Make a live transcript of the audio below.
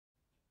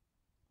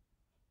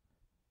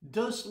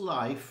Does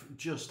life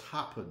just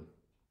happen?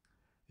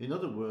 In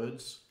other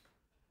words,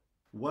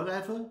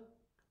 whatever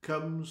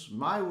comes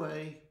my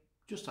way,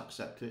 just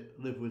accept it,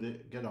 live with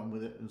it, get on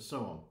with it, and so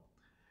on.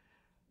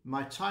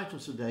 My title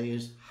today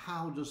is,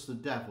 How Does the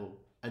Devil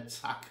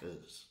Attack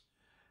Us?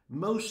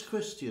 Most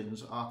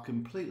Christians are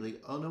completely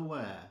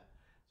unaware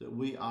that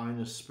we are in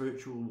a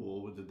spiritual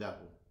war with the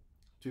devil.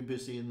 Too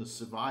busy in the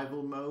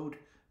survival mode,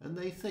 and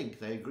they think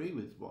they agree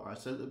with what I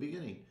said at the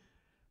beginning.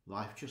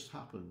 Life just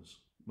happens.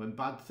 When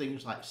bad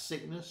things like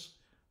sickness,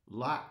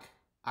 lack,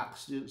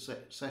 accidents,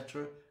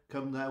 etc.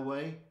 come their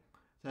way,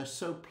 they're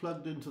so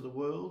plugged into the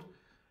world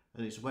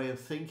and its way of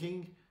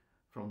thinking,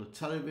 from the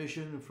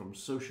television and from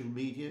social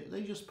media,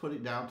 they just put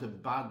it down to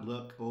bad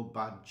luck or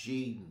bad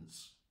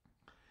genes.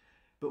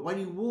 But when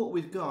you walk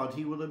with God,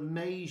 he will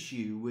amaze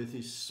you with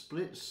his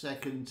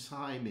split-second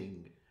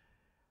timing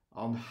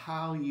on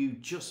how you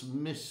just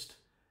missed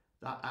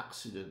that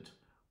accident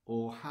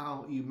or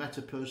how you met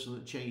a person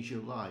that changed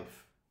your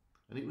life.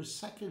 And it was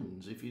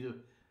seconds. If you'd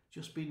have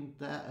just been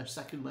there a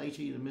second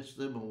later, you'd have missed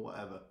them or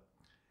whatever.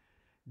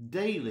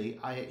 Daily,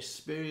 I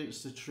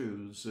experience the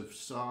truths of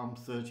Psalm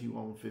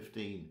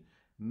 31:15.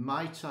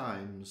 My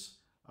times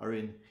are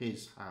in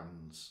his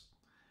hands.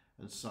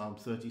 And Psalm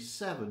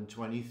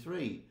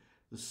 37:23.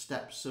 The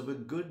steps of a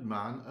good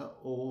man are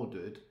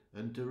ordered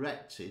and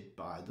directed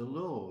by the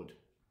Lord.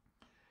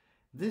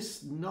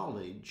 This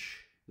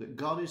knowledge that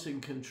God is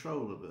in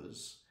control of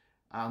us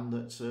and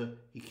that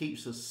he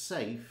keeps us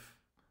safe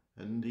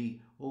and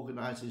he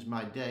organises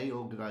my day,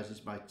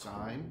 organises my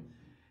time,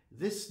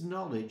 this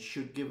knowledge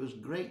should give us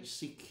great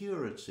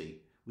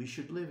security. We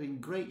should live in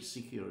great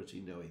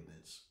security knowing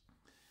this.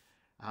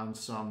 And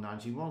Psalm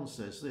 91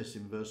 says this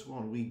in verse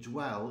 1, we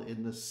dwell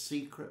in the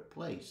secret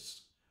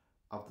place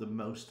of the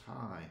Most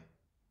High.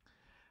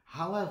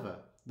 However,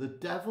 the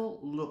devil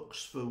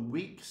looks for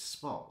weak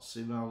spots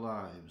in our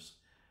lives,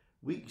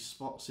 weak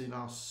spots in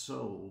our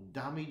soul,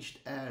 damaged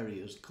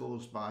areas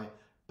caused by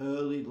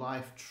early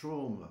life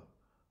trauma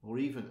or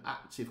even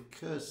active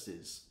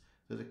curses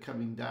that are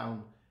coming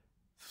down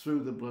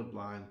through the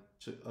bloodline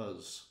to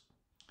us.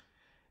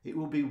 It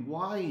will be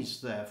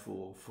wise,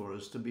 therefore, for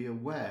us to be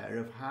aware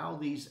of how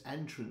these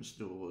entrance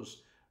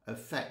doors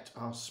affect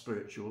our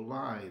spiritual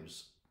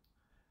lives.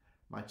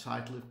 My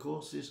title, of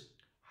course, is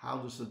How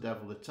Does the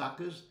Devil Attack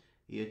Us?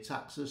 He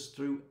attacks us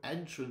through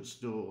entrance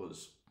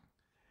doors.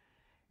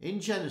 In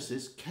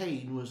Genesis,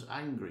 Cain was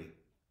angry.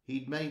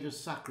 He'd made a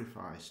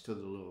sacrifice to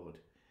the Lord.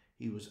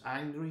 He was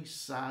angry,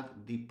 sad,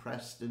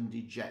 depressed and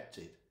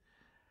dejected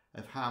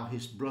of how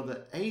his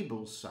brother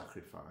Abel's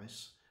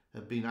sacrifice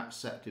had been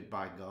accepted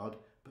by God,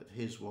 but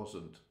his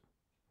wasn't.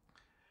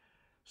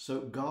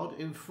 So God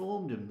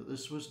informed him that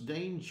this was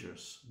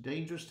dangerous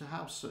to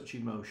have such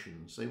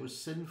emotions. They were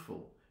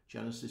sinful,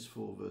 Genesis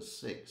 4 verse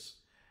 6.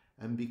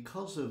 And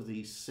because of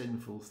these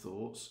sinful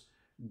thoughts,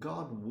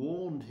 God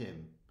warned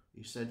him.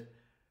 He said,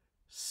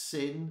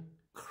 sin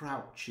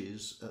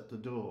crouches at the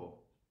door,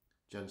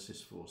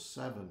 Genesis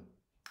 4:7.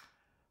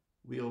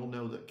 We all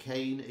know that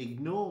Cain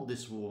ignored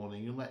this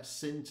warning and let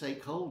sin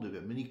take hold of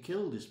him, and he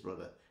killed his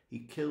brother. He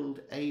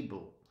killed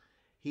Abel.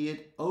 He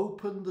had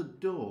opened the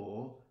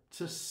door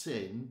to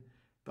sin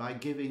by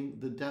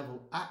giving the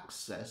devil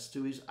access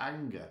to his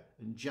anger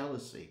and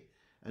jealousy,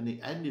 and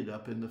it ended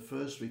up in the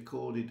first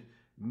recorded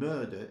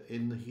murder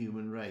in the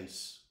human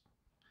race.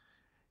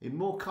 In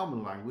more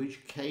common language,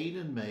 Cain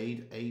had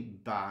made a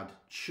bad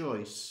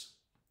choice.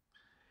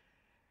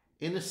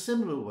 In a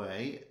similar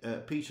way,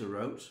 Peter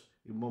wrote,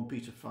 in 1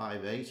 Peter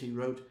 5:8, he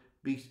wrote,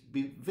 be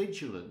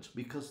vigilant,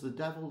 because the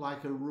devil,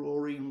 like a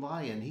roaring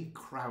lion, he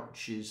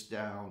crouches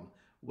down,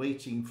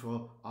 waiting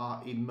for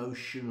our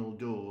emotional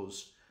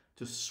doors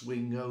to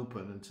swing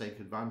open and take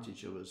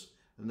advantage of us.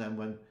 And then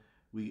when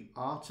we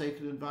are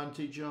taken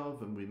advantage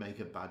of and we make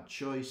a bad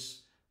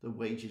choice, the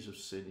wages of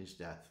sin is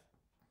death.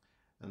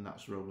 And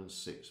that's Romans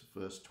 6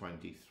 verse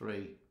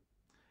 23.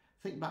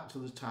 Think back to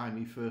the time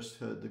you first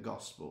heard the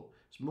gospel.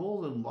 It's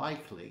more than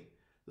likely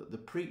that the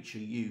preacher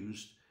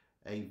used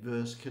a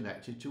verse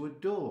connected to a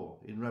door.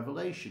 In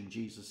Revelation,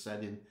 Jesus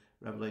said in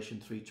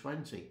Revelation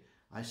 3:20,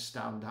 I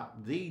stand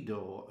at the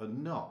door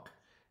and knock.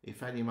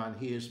 If any man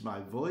hears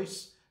my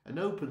voice and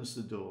opens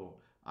the door,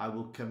 I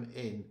will come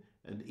in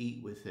and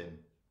eat with him.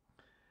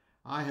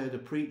 I heard a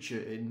preacher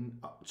in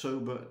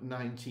October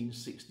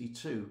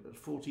 1962,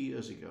 40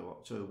 years ago,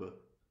 October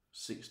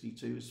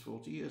 62 is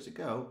 40 years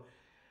ago,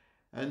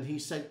 and he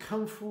said,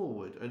 come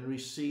forward and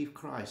receive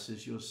Christ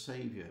as your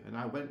Saviour. And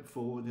I went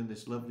forward in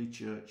this lovely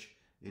church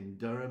in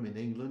Durham in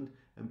England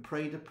and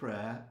prayed a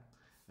prayer,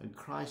 and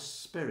Christ's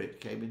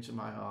Spirit came into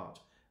my heart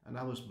and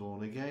I was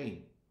born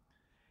again.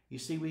 You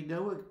see, we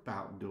know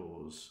about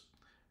doors.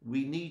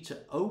 We need to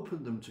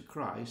open them to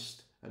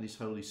Christ and his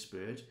Holy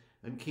Spirit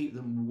and keep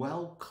them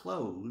well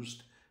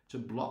closed to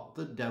block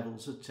the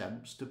devil's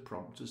attempts to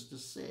prompt us to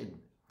sin.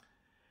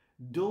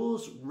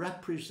 Doors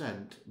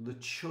represent the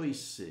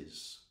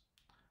choices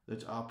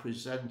that are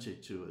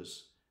presented to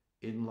us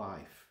in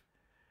life.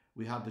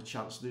 We had the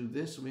chance to do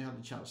this and we had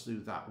the chance to do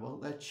that. Well,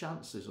 they're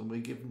chances, and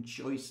we're given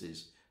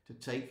choices to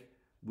take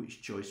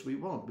which choice we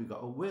want. We've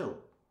got a will.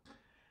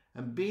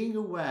 And being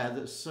aware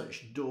that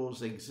such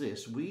doors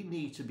exist, we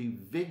need to be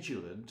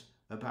vigilant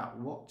about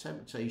what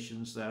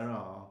temptations there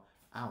are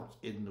out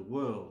in the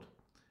world.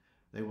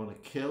 They want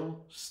to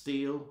kill,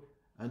 steal,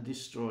 and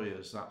destroy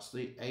us. That's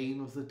the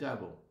aim of the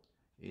devil.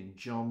 In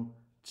John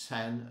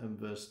 10 and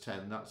verse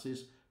 10, that's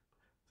his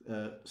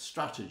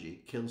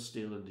strategy: kill,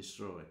 steal, and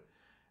destroy.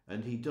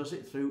 And he does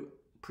it through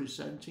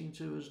presenting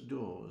to us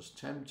doors,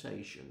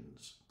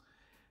 temptations.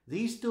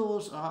 These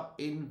doors are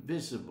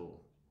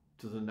invisible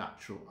to the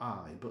natural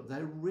eye, but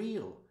they're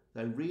real.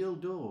 They're real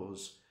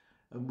doors.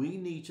 And we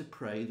need to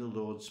pray the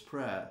Lord's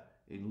Prayer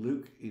in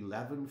Luke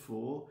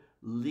 11:4,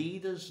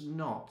 lead us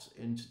not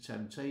into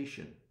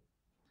temptation.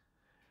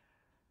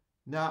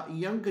 Now,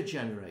 younger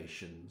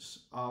generations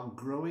are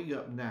growing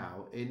up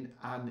now in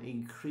an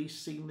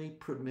increasingly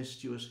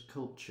promiscuous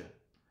culture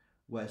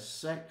where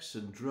sex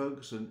and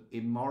drugs and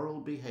immoral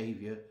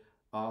behaviour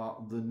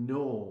are the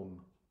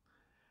norm.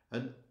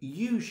 And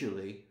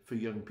usually for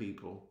young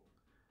people,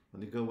 when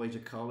they go away to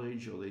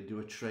college or they do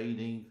a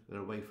training,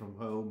 they're away from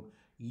home,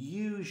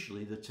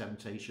 usually the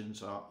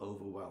temptations are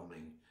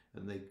overwhelming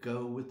and they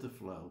go with the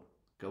flow,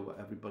 go what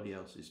everybody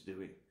else is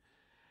doing.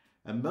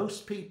 And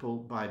most people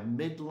by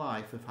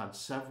midlife have had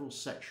several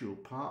sexual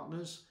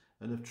partners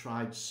and have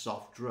tried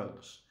soft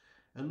drugs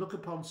and look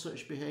upon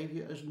such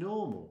behaviour as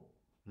normal.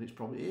 And it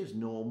probably is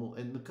normal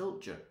in the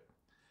culture.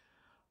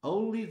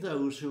 Only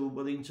those who are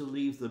willing to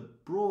leave the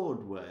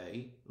broad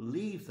way,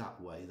 leave that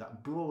way,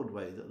 that broad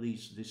way that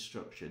leads to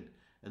destruction,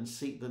 and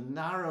seek the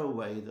narrow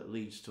way that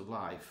leads to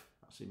life.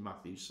 That's in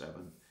Matthew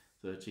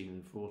 7:13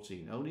 and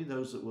 14. Only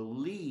those that will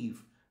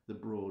leave the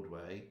broad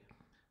way,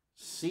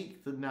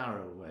 seek the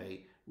narrow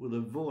way, will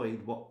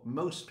avoid what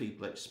most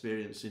people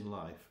experience in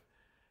life.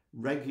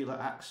 Regular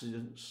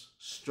accidents,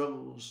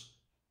 struggles,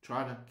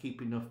 trying to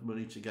keep enough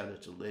money together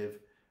to live,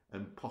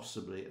 and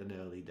possibly an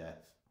early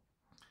death.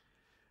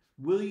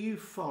 Will you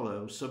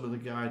follow some of the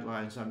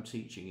guidelines I'm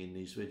teaching in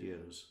these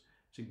videos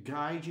to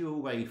guide you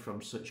away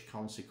from such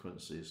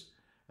consequences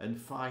and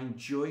find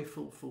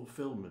joyful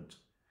fulfillment?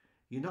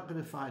 You're not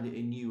going to find it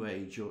in New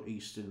Age or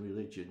Eastern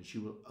religions.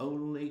 You will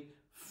only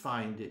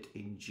find it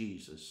in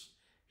Jesus.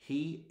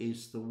 He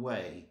is the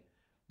way,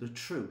 the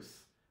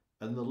truth,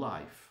 and the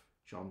life.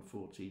 John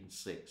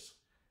 14:6.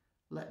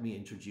 Let me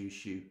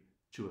introduce you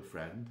to a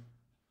friend.